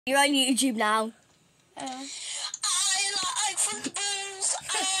You're on YouTube now. I like Thunderbolts.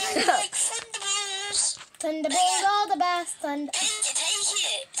 I like Thunderbolts. Thunderbolts are the best. Take it.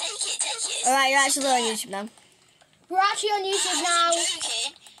 Alright, you're actually on YouTube now. We're actually on YouTube now. I'm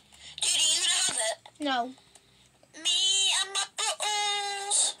joking. Dude, are you going to have it? No. Me and my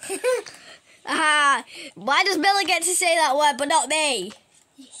buttholes. Aha! Why does Miller get to say that word but not me?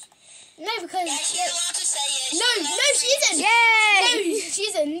 No, because... Yeah, she's allowed to say it. No, she isn't. Yay! No, she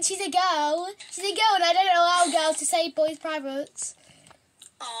isn't. She's a girl. She's a girl and I don't allow girls to say boys' privates.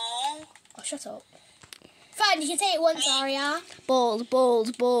 Oh, shut up. Fine, you can say it once, Aria. Balls. I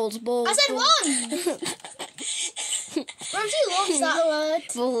said one! Bro, she loves that word.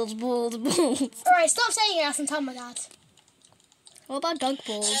 Balls. Alright, stop saying it, else and tell my dad. What about dog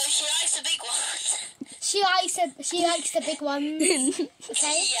so balls? she likes the big ones. She likes the big ones.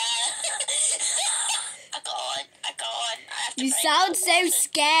 Okay? Yeah. I can't. I have to You break sound that so water.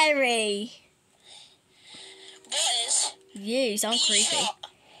 scary. What is? You sound Being creepy. shot.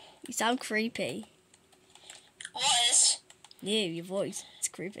 You sound creepy. What is? Your voice. It's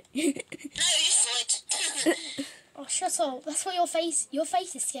creepy. No, you foot. Oh, shut up. That's what your face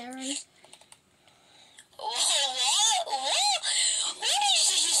is scary. What? What did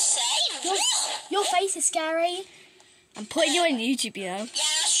you just say? Your, your face is scary. I'm putting you on YouTube, you know. Yeah,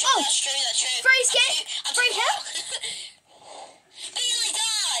 that's true. Oh, That's true. Free skip. Free hit. Bailey,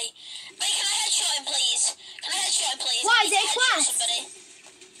 die. Wait, can I headshot him, please? Why, I is need it to a headshot quest? somebody.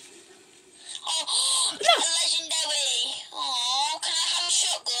 Oh, No. legendary. Oh, can I have a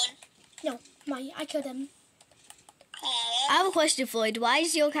shotgun? No, I killed him. Oh. I have a question, Floyd. Why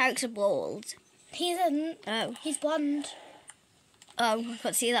is your character bald? He isn't. Oh. He's blonde. Oh, I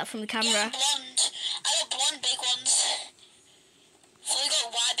can't see that from the Yeah, camera. blonde. I got blonde big ones. So we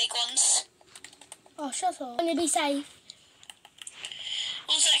got white big ones. Oh, shut up. I'm going to be safe.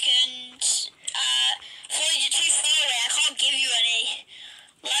 1 second. Floyd, you're too far away. I can't give you any.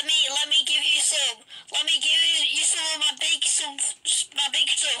 Let me give you some. Let me give you some of my big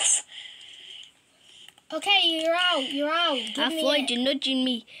stuff. Okay, you're out. Give me Floyd, it. you're nudging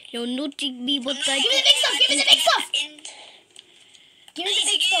me. You're nudging me, but I... Give me the big stuff. Give me the big stuff. Give me the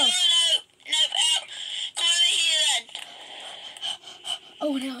big stuff. No, out. Come over here then.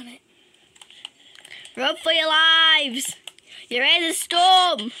 Oh, no. Run for your lives. You're in a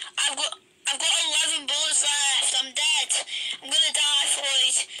storm. I've got 11 bullets left. I'm dead. I'm gonna die,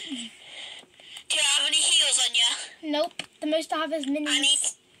 Floyd. Do you have any heals on you? Nope. The most I have is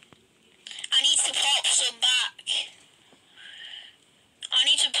minis. I need to pop some back. I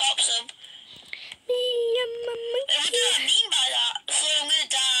need to pop some. Me and my What do I mean by that? Floyd, I'm gonna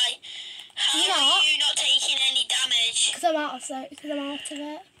die. How You're are not. you not taking any damage? Because I'm out of it. Because I'm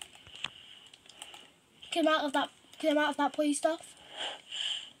out of that play stuff.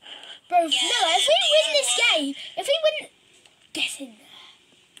 Bro, Yeah, Miller, if we win this game, get in there.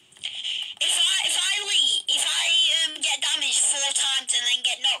 If I get damaged 4 times and then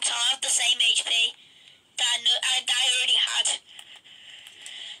get knocked, I'll have the same HP that I already had.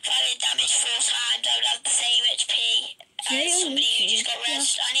 If I get damaged 4 times, I would have the same HP as somebody who just got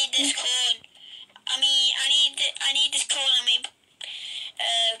rest. I need this corn. I need this corn.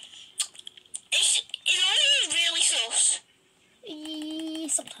 Is Oreo really sus?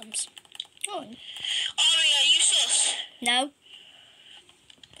 Sometimes. Oh. Oreo, are you sus? No.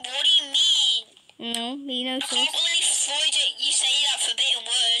 What do you mean? No, me no I sauce. can't believe, Floyd, you say that forbidden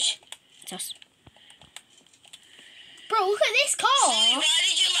word. Sauce. Bro, look at this Floyd, car. why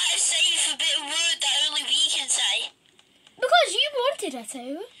did you let us say a forbidden word that only we can say? Because you wanted her to.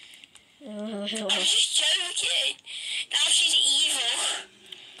 I'm just joking. Now she's evil.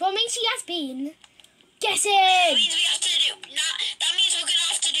 Well, I mean, she has been. Get That in! means we have to do. That means we're gonna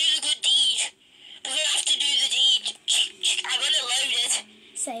have to do the good deed. We're gonna have to do the deed. I got it loaded.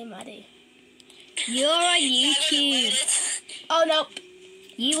 Same, I do. You're on I got it YouTube. loaded. Oh, no.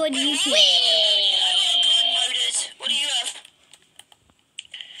 You on YouTube. I got a gun loaded. What do you have?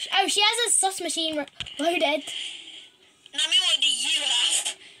 Oh, she has a sus machine loaded. Nami, what do you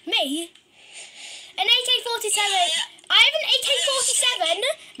have? Me? An AK-47. Yeah. I have an AK-47.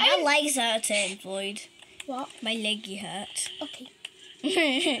 My leg's hurting, Floyd. What? My leggy hurt. Okay.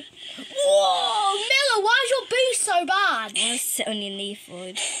 Whoa, Miller, why is your boost so bad? I want to sit on your knee,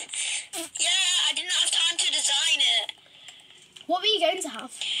 Floyd. Yeah, I didn't have time to design it. What were you going to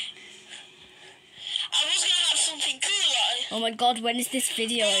have? I was gonna have something cool though. Oh my god, when is this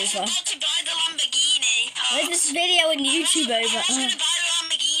video I was over? about to buy the Lamborghini parts. When's this video on YouTube I over? was gonna buy the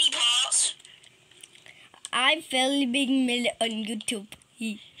Lamborghini parts. I'm filming Miller on YouTube.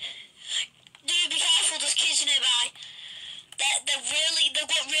 Dude, be careful, there's kids nearby. They've got really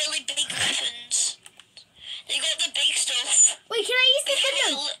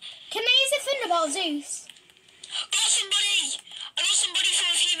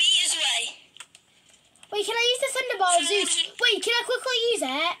Wait, can I quickly use it?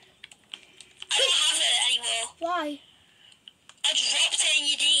 I don't have it anymore. Why? I dropped it and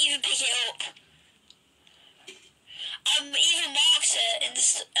you didn't even pick it up. Even marked it in the.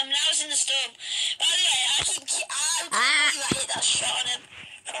 Now it's in the storm. By the way, I hit that shot on him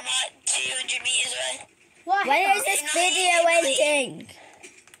from like 200 meters away. Why? When is this video ending?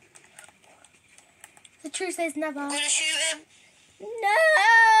 The truth is never. I'm gonna shoot him.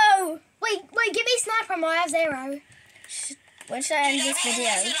 No! Wait, give me sniper ammo. I have 0. When should I end this video?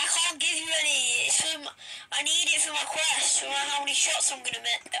 I can't give you any. I need it for my quest. For how many shots I'm gonna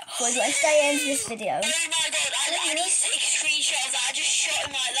make. When should I end this video? Oh my god! I need 6 screenshots. I just shot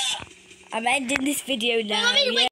him like that. I'm ending this video now. Well, I mean, yeah.